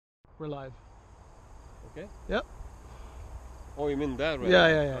We're live. Okay? Yep. Oh, you mean that right Yeah, now?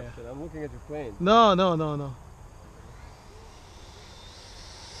 yeah, yeah, Oh, shit, I'm looking at your plane. No, no, no, no.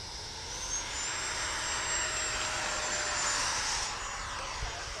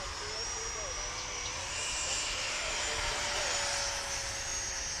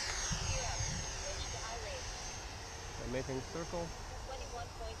 I'm making a circle.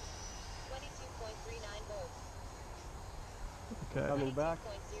 22.39 volts. Okay. Coming back.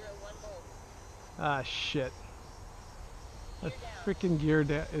 22.01 volts. Ah, shit. The Gear down. freaking gear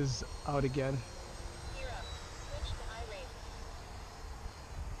is out again. Gear up. Switch to high rate.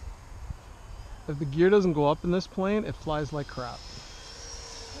 If the gear doesn't go up in this plane, it flies like crap.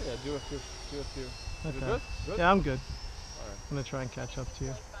 Yeah, do a few. Okay. You good? Good? Yeah, I'm good. Alright. I'm gonna try and catch up to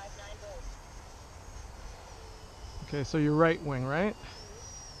you. 22.59 volts. Okay, so you're right wing, right?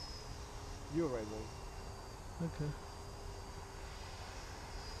 You're right, man. Okay.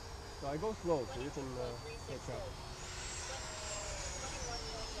 So I go slow, so you can 22.36 catch up. volts.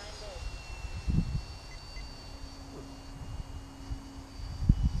 21.9 volts.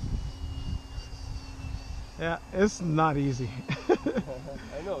 Yeah, it's not easy. I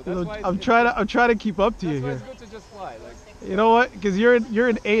know. That's why I'm trying to keep up to you that's why here. it's good to just fly. Like, You know what? Because you're in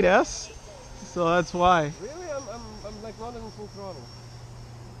 8S, so that's why. really, I'm like not in full throttle.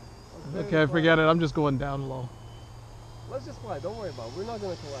 Okay, forget it. I'm just going down low. Let's just fly. Don't worry about it. We're not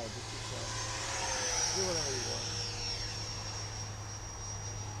gonna collide. Just fly. Do whatever you want.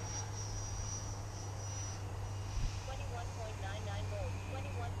 21.99 volts.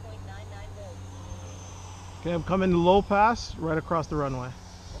 21.99 volts. Okay, I'm coming to low pass right across the runway.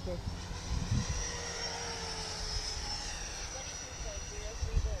 Okay.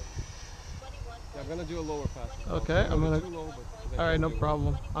 22.03 volts. 21. Yeah, I'm gonna do a lower pass. Okay, I'm gonna. Too low, but I All right, can't no do it.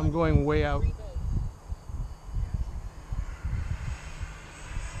 problem. I'm going way out. 3 volts.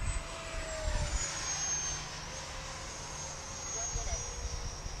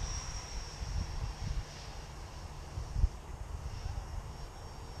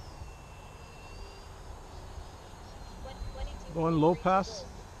 Going low pass.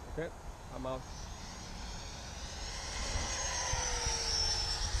 Okay, I'm out.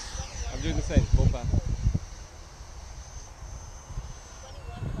 I'm doing the same. Low pass.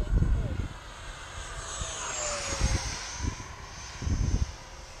 21.2 volts.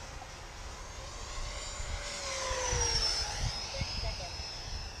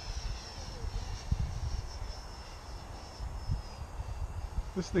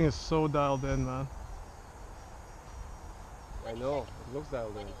 This thing is so dialed in, man. I know. It looks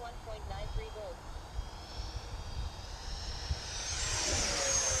dialed in. 21.93 volts.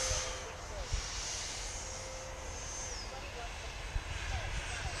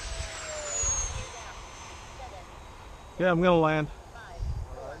 21. Yeah, I'm gonna land. 5,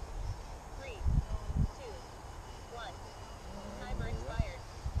 4, 3, 2, 1. Timer expired.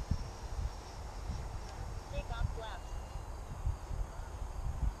 Takeoff flaps.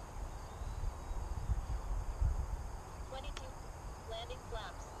 22. Landing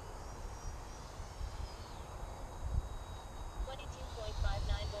flaps.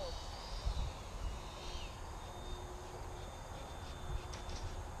 22.59 volts.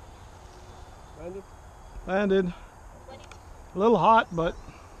 Landed. Landed. 22. A little hot, but 22.6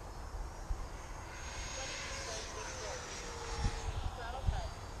 volts. Throttle cut.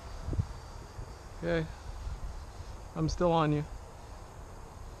 okay. I'm still on you.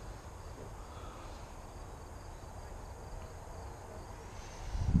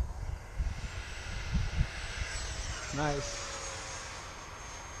 Nice.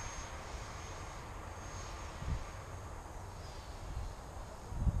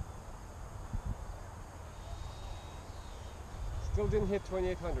 Still didn't hit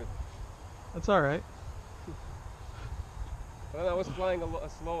 2800. That's all right. But I was flying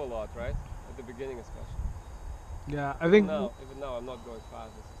slow a lot, right? At the beginning especially. Yeah, I think. Even now I'm not going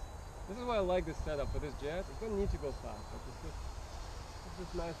fast. This is why I like this setup for this jet. It doesn't need to go fast. Like it's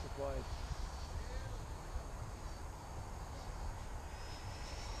just nice to fly.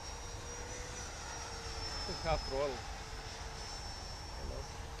 Just half throttle. You know?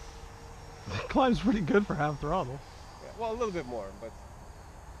 It climbs pretty good for half throttle. Yeah, well, a little bit more, but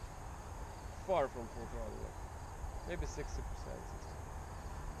far from full throttle. Like maybe 60%.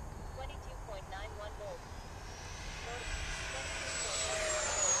 22.91 volts.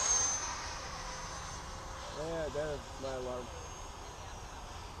 Yeah, there's my alarm.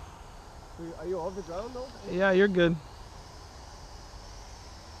 So are you off the ground though? Yeah, you're good.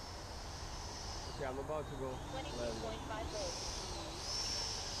 Okay, I'm about to go. 22.5 volts.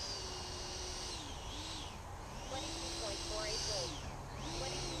 22.48 volts.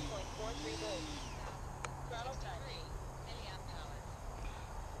 22.48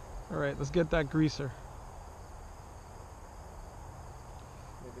 All right, let's get that greaser.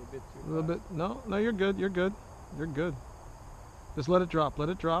 Maybe a bit too A little fast. bit. No, no, you're good. You're good. You're good. Just let it drop. Let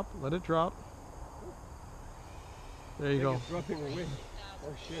it drop. Let it drop. There you I go. think it's dropping away.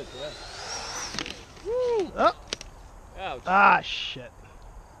 Oh shit, yeah. Woo! Oh. Ouch. Ah, shit.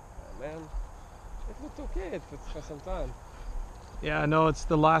 Man, it looked okay for some time. Yeah, I know. It's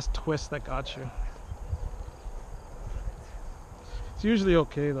the last twist that got you. It's usually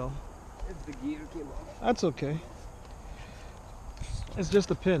okay though. It's the gear came off. That's okay. It's just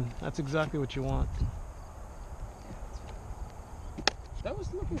a pin. That's exactly what you want. That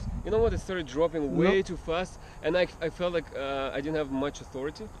was looking. You know what? It started dropping way No. too fast, and I felt like I didn't have much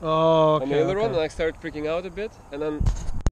authority Oh, on the okay. aileron, Okay. and I started freaking out a bit, and then